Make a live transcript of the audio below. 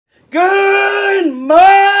Good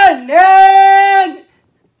morning,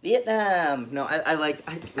 Vietnam. No, I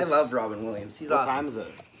love Robin Williams. He's awesome. What time is it?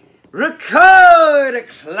 Record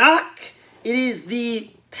o'clock. It is the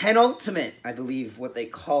penultimate, I believe, what they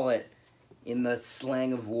call it in the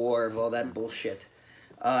slang of war of all that bullshit.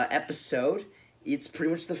 Episode. It's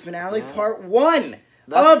pretty much the finale, part 1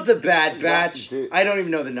 of the Bad Batch. I don't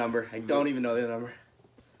even know the number.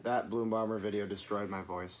 That Bloom Bomber video destroyed my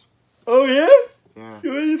voice. Oh yeah? Yeah.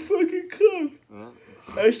 You're a fucking clown. Yeah.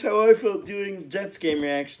 That's how I felt doing Jets game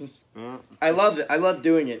reactions. Yeah. I love it. I love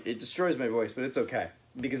doing it. It destroys my voice, but it's okay.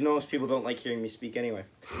 Because most people don't like hearing me speak anyway.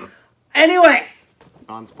 Anyway!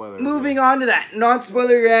 Non-spoiler. Moving on to that.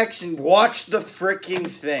 Non-spoiler reaction. Watch the freaking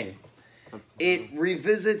thing. It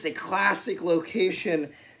revisits a classic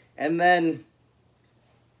location, and then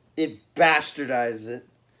it bastardizes it.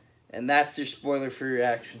 And that's your spoiler-free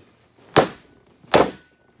reaction.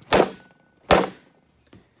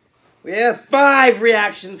 We have 5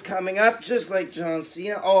 reactions coming up, just like John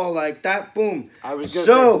Cena. All like that. Boom. I was going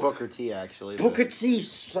to say Booker T, actually. Booker T,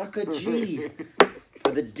 suck a G. For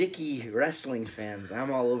the Dickie wrestling fans.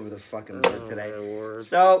 I'm all over the fucking board today.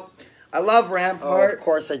 So, I love Rampart. Oh, of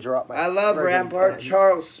course I dropped my... I love Rampart. Pen.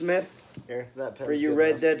 Charles Smith. Here, that for you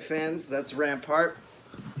Red Dead fans, that's Rampart.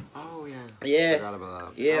 Oh, yeah. Yeah. I forgot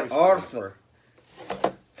about that. Yeah, Arthur.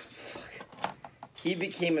 He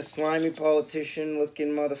became a slimy politician-looking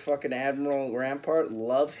motherfucking Admiral Rampart.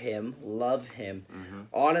 Love him. Love him. Mm-hmm.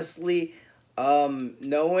 Honestly,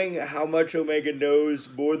 knowing how much Omega knows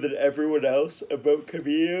more than everyone else about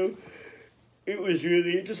Camino, it was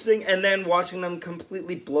really interesting. And then watching them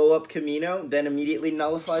completely blow up Camino then immediately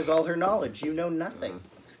nullifies all her knowledge. You know nothing. Mm-hmm.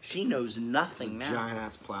 She knows nothing now.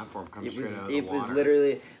 Giant-ass platform comes straight out of the water. It was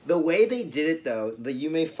literally... The way they did it, though, the You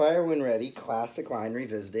May Fire When Ready, classic line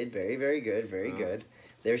revisited. Very, very good, very good.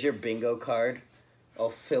 There's your bingo card, all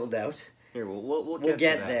filled out. Here, we'll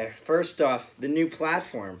get there. First off, the new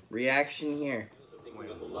platform. Reaction here. Thinking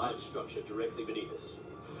of the live structure directly beneath us.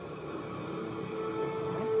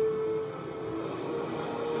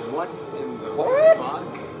 What in the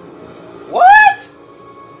fuck? What?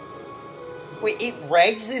 Wait, it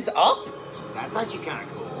raises up? That's actually kind of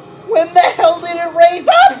cool. When the hell did it raise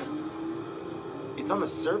up? It's on the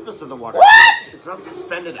surface of the water. What? It's not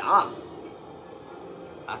suspended up.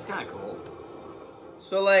 That's kind of cool.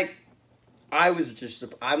 So, like,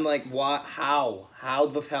 I'm like, what? How? How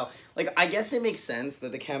the hell? Like, I guess it makes sense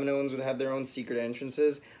that the Kaminoans would have their own secret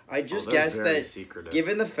entrances. I just guess that,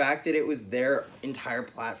 given the fact that it was their entire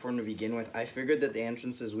platform to begin with, I figured that the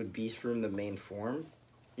entrances would be from the main form.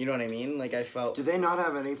 You know what I mean? Like, I felt... Do they not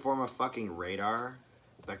have any form of fucking radar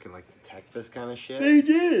that can, like, detect this kind of shit? They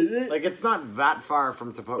did. Like, it's not that far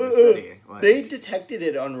from Tapoka City. Like, they detected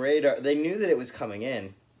it on radar. They knew that it was coming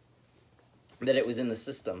in. That it was in the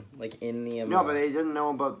system. Like, in the... No, but they didn't know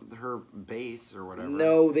about her base or whatever.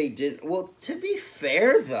 No, they didn't. Well, to be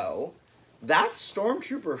fair, though, that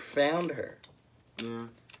Stormtrooper found her. Yeah.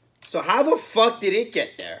 So how the fuck did it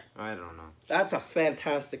get there? I don't know. That's a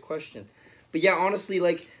fantastic question. But yeah, honestly,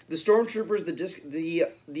 like, the Stormtroopers, the distrust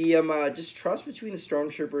between the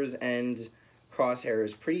Stormtroopers and Crosshair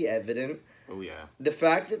is pretty evident. Oh, yeah. The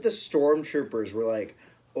fact that the Stormtroopers were like,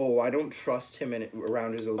 oh, I don't trust him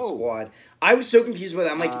around his old squad. I was so confused with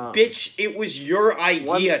that. I'm like, bitch, it was your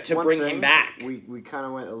idea to bring him back. We kind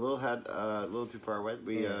of went a little too far away.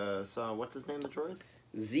 We saw, what's his name, the droid?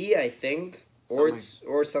 Z, I think. Or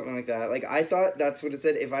something like that. Like, I thought that's what it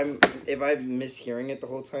said. If I'm mishearing it the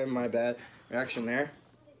whole time, my bad. Reaction there.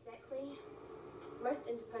 Not exactly. Most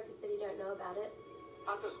into Pyke City don't know about it.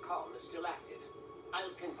 Hunter's comm is still active.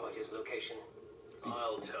 I'll pinpoint his location.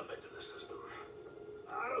 I'll tap into the system.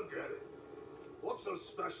 I don't get it. What's so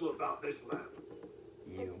special about this lab?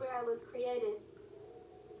 It's where I was created.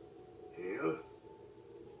 Here?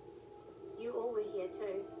 You all were here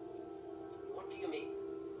too. What do you mean?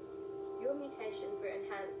 Your mutations were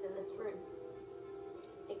enhanced in this room.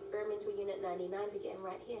 Experimental Unit 99 began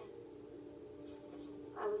right here.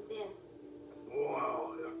 I was there.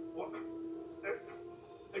 Wow. What?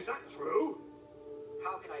 Is that true?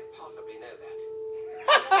 How can I possibly know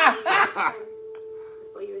that?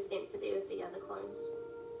 Before you were sent to there with the other clones.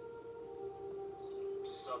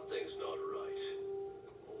 Something's not right.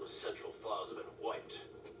 All the central files have been wiped.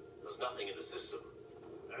 There's nothing in the system.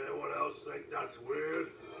 Anyone else think that's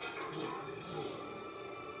weird?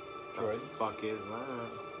 What the fuck is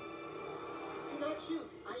that? Do not shoot.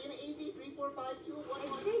 I am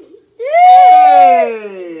AZ-3452-111.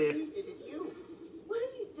 Yay! It is you. What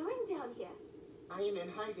are you doing down here? I am in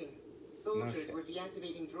hiding. Soldiers were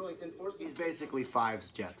deactivating droids and forcing... He's basically Five's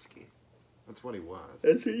jet ski. That's what he was.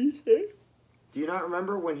 That's what you say? Do you not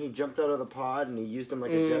remember when he jumped out of the pod and he used him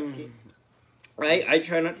like a jet ski? I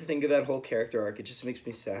try not to think of that whole character arc. It just makes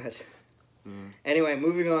me sad. Anyway,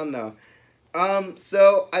 moving on though.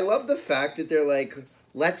 So I love the fact that they're like,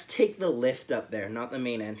 let's take the lift up there, not the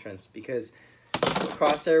main entrance, because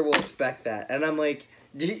Crosshair will expect that. And I'm like,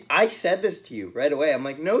 I said this to you right away. I'm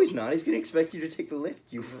like, no, he's not. He's gonna expect you to take the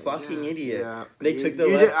lift. You fucking idiot. Yeah. They took the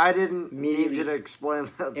lift. I didn't need you to explain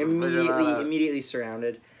that. Immediately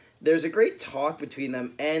surrounded. There's a great talk between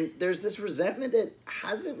them, and there's this resentment that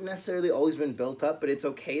hasn't necessarily always been built up, but it's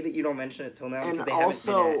okay that you don't mention it till now because they haven't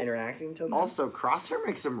been interacting till now. Also, Crosshair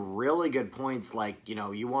makes some really good points, like, you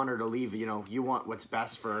know, you want her to leave, you know, you want what's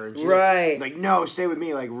best for her. And she, right. Like, no, stay with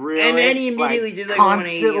me, like, really. And then he immediately did, like,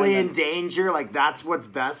 constantly in danger, like, that's what's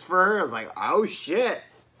best for her. I was like, oh, shit.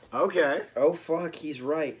 Okay. Oh, fuck, he's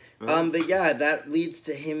right. But yeah, that leads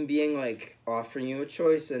to him being, like, offering you a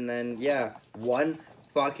choice, and then, yeah, one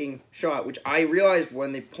fucking shot, which I realized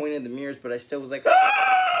when they pointed the mirrors, but I still was like,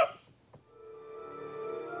 ah!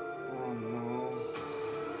 Oh no.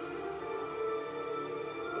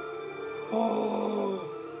 Oh.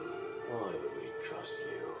 Why would we trust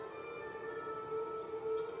you?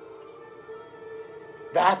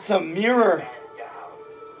 That's a mirror! Man down.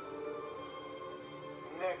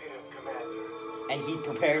 Negative, Commander. And he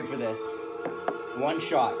prepared for this. One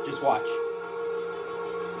shot, just watch.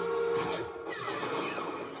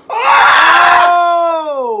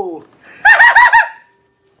 Oh!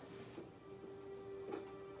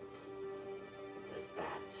 Does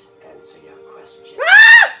that answer your question?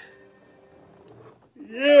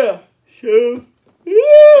 Yeah, so,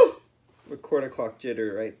 woo! Record a clock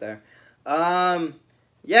jitter right there.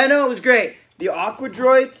 Yeah, no, it was great. The Aqua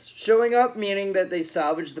Droids showing up, meaning that they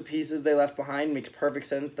salvaged the pieces they left behind, makes perfect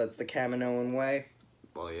sense. That's the Kaminoan way.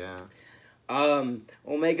 Well, yeah.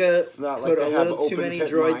 Omega It's not put like a they have little too open many pit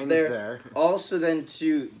droids mines there. Also, then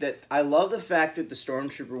too, that I love the fact that the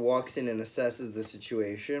Stormtrooper walks in and assesses the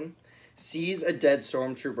situation, sees a dead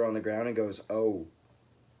Stormtrooper on the ground, and goes, "Oh,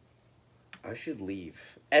 I should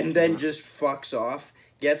leave," and then just fucks off,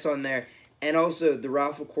 gets on there. And also, the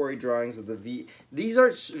Ralph McQuarrie drawings of the V... These are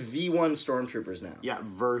V1 Stormtroopers now. Yeah,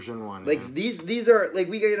 version 1. Like, yeah. these are... Like,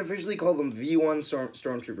 we can officially call them V1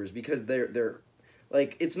 Stormtroopers because they're...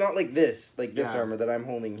 Like, it's not like this armor that I'm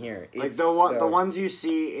holding here. Like, the ones you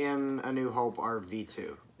see in A New Hope are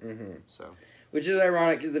V2. Mm-hmm. So... Which is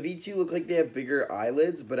ironic, because the V2 look like they have bigger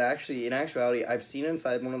eyelids, but actually, in actuality, I've seen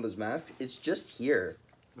inside one of those masks, it's just here.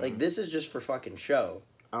 Like, this is just for fucking show.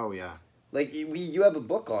 Oh, yeah. Like, you have a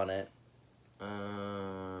book on it.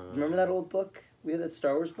 Remember that old book? We had that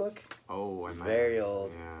Star Wars book? Oh, I might. Very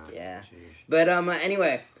old. Yeah. But,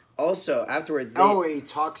 anyway, also, afterwards... he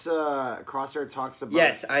talks, Crosshair talks about...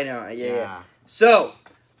 Yes, I know. Yeah. So,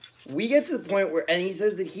 we get to the point where... And he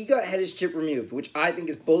says that he had his chip removed, which I think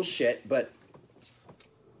is bullshit, but...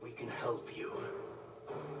 We can help you.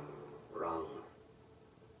 Wrong.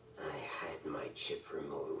 I had my chip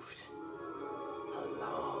removed a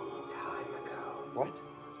long time ago. What?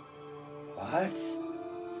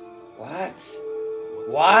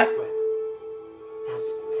 What? Does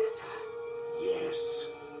it matter? Yes.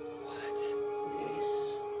 What?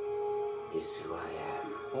 This is who I am.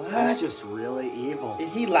 What? He's just really evil.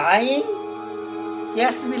 Is he lying? He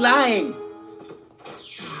has to be lying.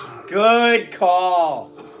 Good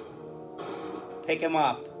call. Pick him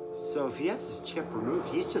up. So if he has his chip removed,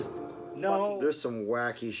 he's just... No. There's some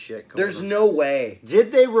wacky shit going There's on. no way.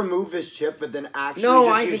 Did they remove his chip, but then actually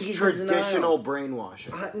I think use he's traditional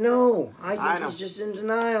brainwashing? No, I think he's just in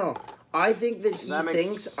denial. I think that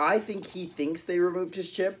That he thinks they removed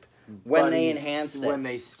his chip when they enhanced it. When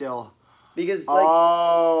they still... Because, like...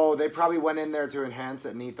 Oh, they probably went in there to enhance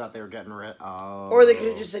it and he thought they were getting rid... Oh. Or they could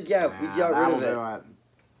have just said, yeah, we got rid of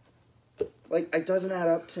it. Like, it doesn't add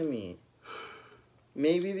up to me.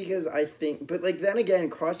 Maybe because I think... But, like, then again,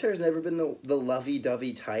 Crosshair's never been the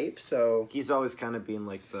lovey-dovey type, so... He's always kind of been,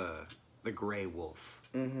 like, the gray wolf.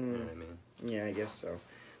 Mm-hmm. You know what I mean? Yeah, I guess so.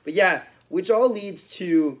 But, yeah, which all leads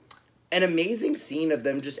to an amazing scene of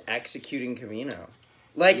them just executing Kamino.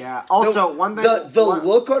 Like, yeah. Also, one thing... The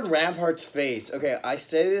look on Rampart's face... Okay, I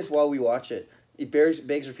say this while we watch it. It begs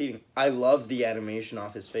repeating. I love the animation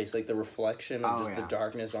off his face. Like, the reflection of the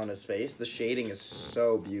darkness on his face. The shading is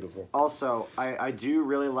so beautiful. Also, I do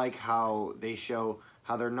really like how they show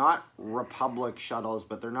how they're not Republic shuttles,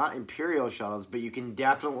 but they're not Imperial shuttles, but you can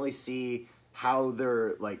definitely see how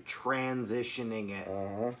they're, like, transitioning it.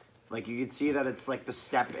 Uh-huh. Like, you can see that it's, like, the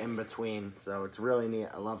step in between, so it's really neat.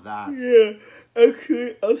 I love that. Yeah,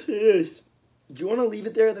 okay, I'll say this. Do you want to leave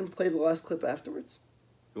it there, then play the last clip afterwards?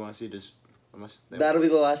 You want to see just... That'll be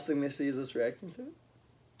the last thing they see is us reacting to it?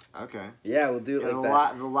 Okay. Yeah, we'll do it like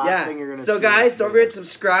that. The last thing you're gonna see. So guys, don't forget to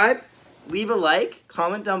subscribe. Leave a like.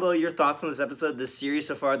 Comment down below your thoughts on this episode, this series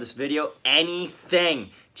so far, this video,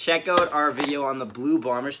 anything. Check out our video on the Blue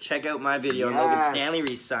Bombers. Check out my video on Logan Stanley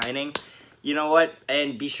re-signing. You know what?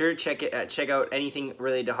 And be sure to check out anything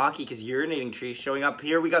related to hockey because Urinating Tree showing up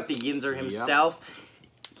here. We got the Yinzer himself.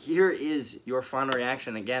 Here is your final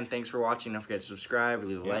reaction. Again, thanks for watching. Don't forget to subscribe,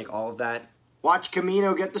 leave a like, all of that. Watch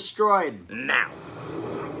Camino get destroyed. Now.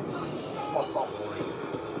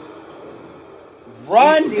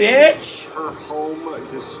 Run, bitch! Her home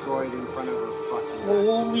destroyed in front of her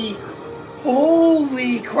fucking...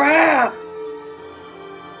 Holy crap!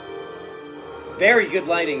 Very good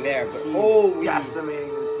lighting there, but holy... decimating